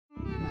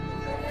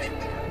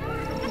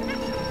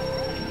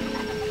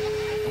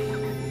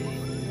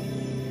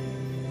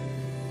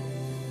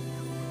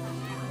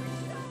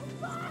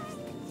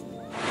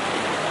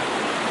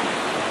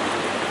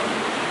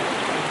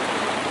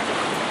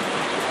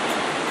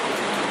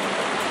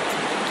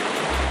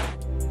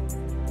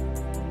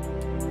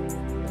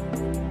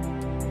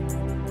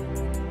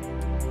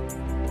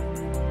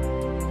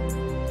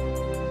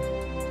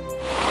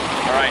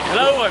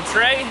Hello, I'm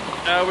Trey.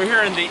 We're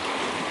here in the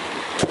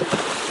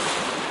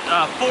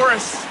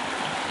forest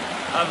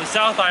of the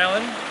South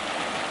Island,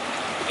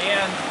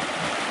 and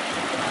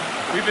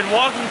we've been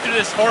walking through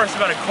this forest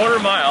about a quarter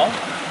mile,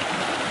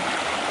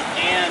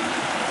 and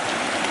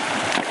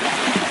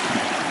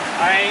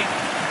I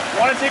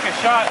want to take a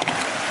shot.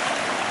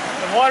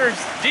 The water's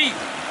deep,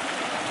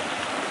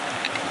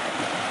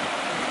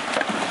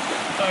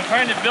 so I'm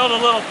trying to build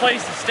a little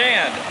place to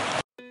stand.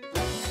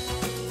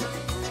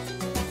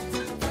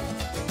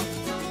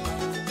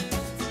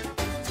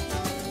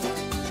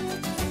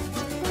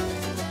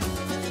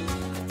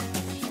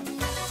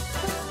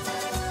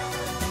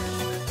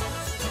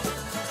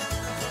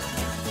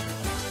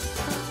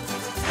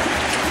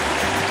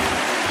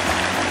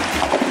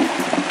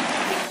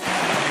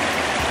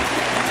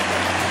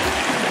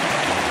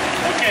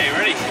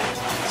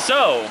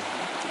 So,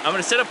 I'm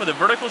going to set up with a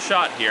vertical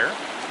shot here.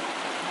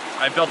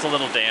 I built a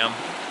little dam.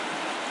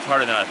 It's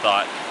harder than I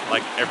thought,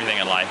 like everything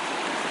in life.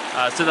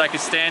 So that I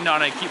could stand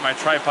on it and keep my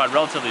tripod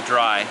relatively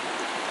dry.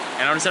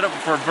 And I'm going to set up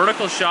for a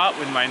vertical shot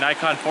with my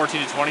Nikon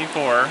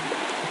 14-24.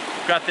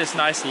 Got this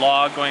nice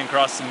log going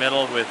across the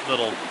middle with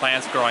little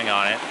plants growing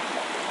on it.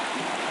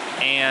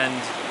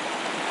 And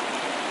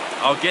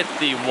I'll get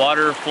the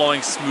water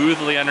flowing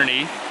smoothly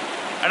underneath.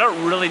 I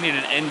don't really need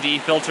an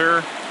ND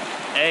filter.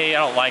 A, I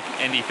don't like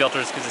ND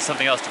filters because it's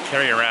something else to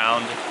carry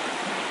around.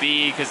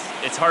 B, because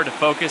it's hard to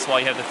focus while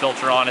you have the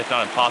filter on, if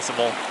not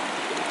impossible.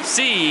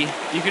 C,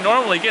 you can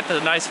normally get the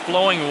nice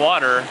flowing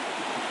water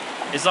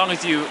as long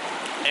as you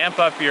amp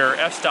up your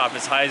f-stop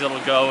as high as it'll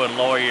go and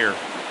lower your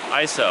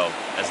ISO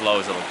as low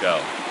as it'll go.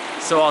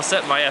 So I'll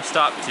set my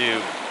f-stop to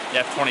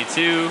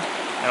f22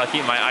 and I'll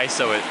keep my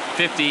ISO at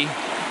 50,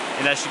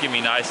 and that should give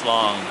me nice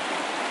long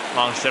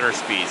shutter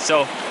speed.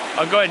 So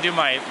I'll go ahead and do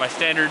my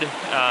standard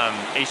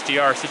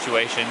HDR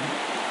situation.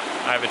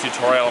 I have a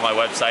tutorial on my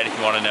website if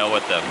you want to know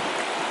what the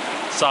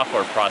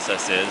software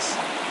process is.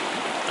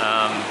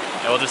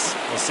 And we'll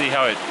see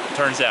how it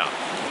turns out.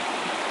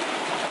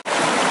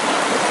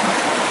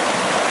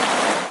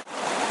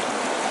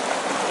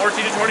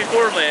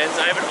 (14-24) lens.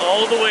 I have it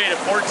all the way to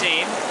 14.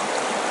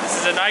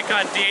 This is a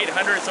Nikon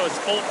D800, so it's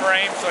full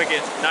frame, so I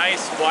get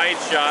nice wide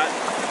shot.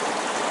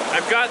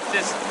 I've got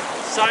this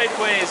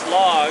sideways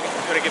log.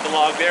 I'm going to get the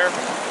log there.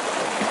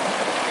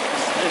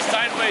 The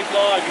sideways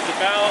log is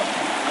about,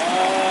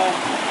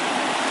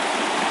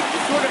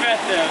 it's sort of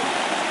at the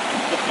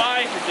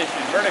 5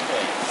 position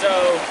vertically. So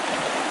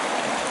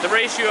the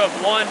ratio of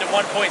 1 to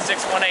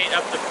 1.618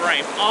 up the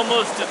frame.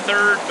 Almost a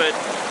third, but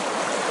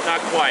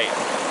not quite.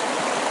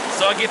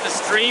 So I'll get the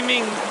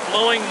streaming,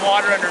 flowing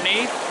water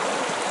underneath,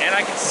 and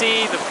I can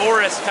see the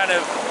forest kind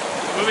of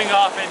moving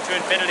off into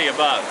infinity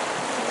above.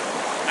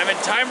 I'm in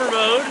timer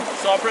mode,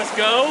 so I'll press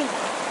go.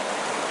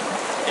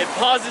 It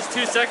pauses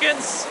 2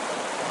 seconds.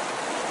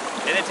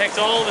 And it takes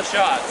all the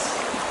shots.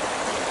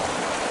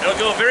 It'll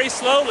go very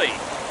slowly,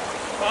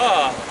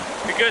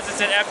 because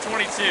it's an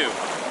f22.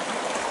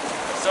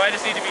 So I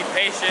just need to be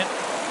patient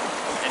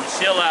and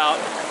chill out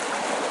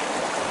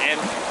and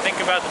think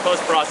about the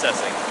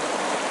post-processing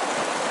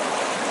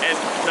and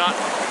not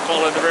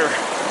fall in the river.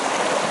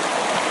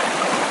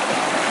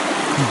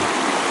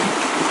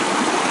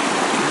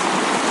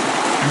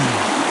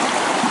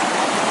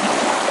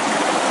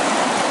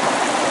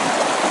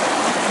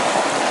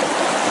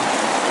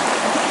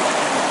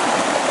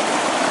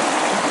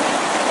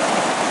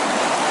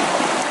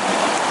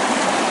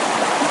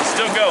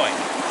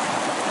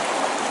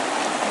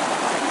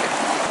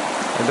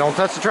 And don't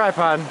touch the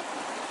tripod.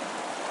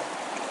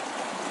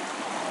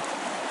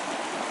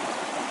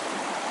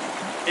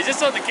 Is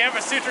this on the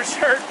Kama Sutra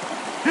shirt?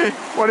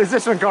 What is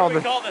this one called?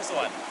 What do we call this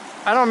one?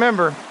 I don't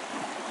remember.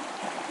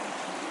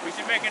 We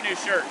should make a new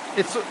shirt.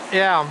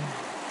 Yeah.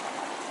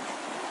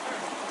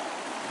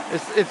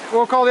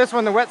 We'll call this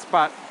one the wet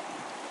spot.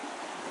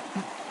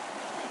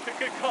 We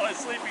could call it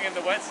sleeping in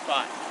the wet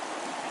spot.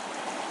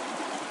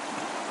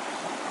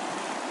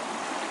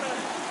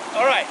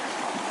 All right.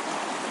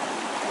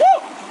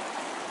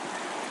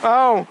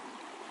 Oh,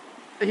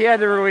 he had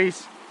to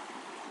release.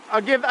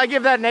 I give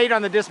that an 8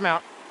 on the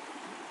dismount.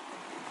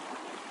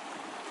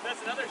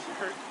 That's another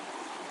shirt.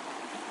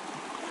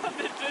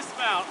 The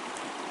dismount.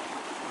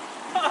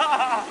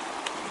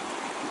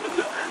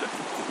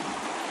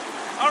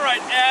 All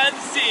right, and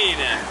scene.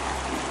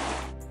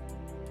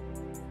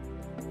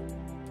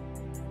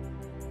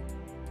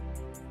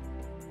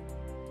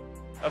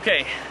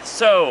 Okay,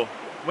 so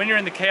when you're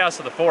in the chaos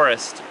of the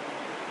forest,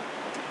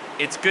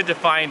 it's good to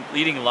find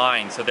leading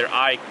lines so their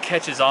eye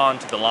catches on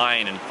to the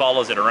line and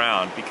follows it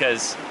around,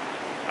 because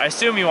I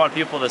assume you want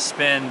people to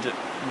spend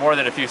more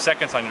than a few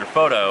seconds on your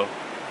photo,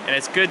 and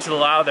it's good to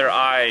allow their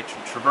eye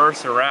to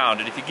traverse around.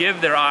 And if you give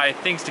their eye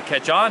things to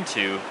catch on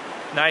to,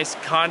 nice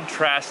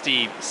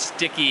contrasty,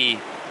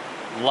 sticky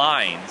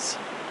lines,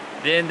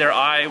 then their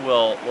eye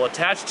will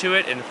attach to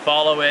it and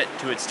follow it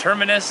to its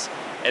terminus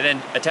and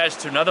then attach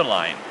to another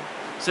line.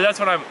 So that's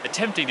what I'm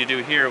attempting to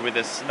do here with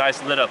this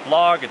nice lit up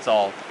log. It's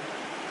all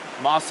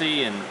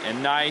mossy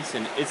and nice,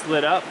 and it's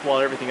lit up while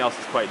everything else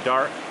is quite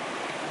dark.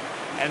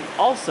 And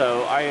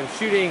also, I am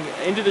shooting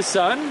into the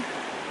sun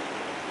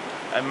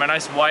and my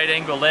nice wide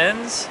angle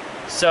lens.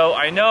 So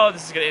I know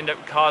this is going to end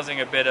up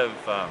causing a bit of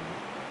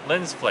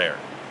lens flare.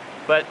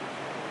 But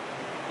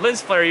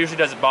lens flare usually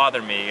doesn't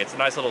bother me. It's a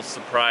nice little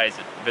surprise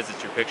that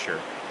visits your picture.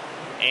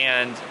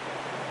 And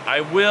I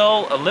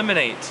will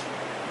eliminate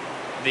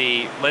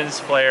the lens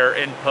flare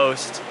in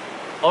post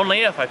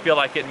only if I feel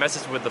like it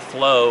messes with the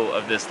flow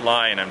of this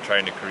line I'm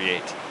trying to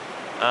create.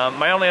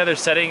 My only other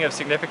setting of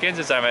significance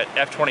is I'm at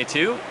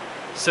f/22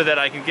 so that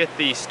I can get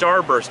the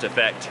starburst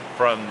effect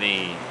from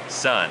the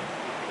sun.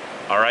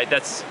 Alright,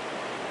 that's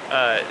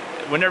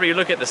whenever you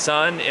look at the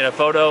sun in a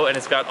photo and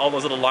it's got all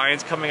those little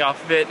lines coming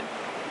off of it,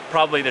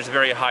 probably there's a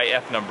very high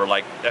f number,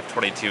 like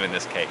f/22 in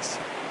this case.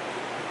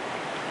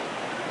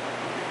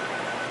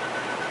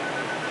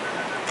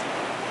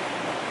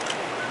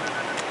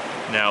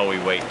 Now we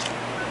wait.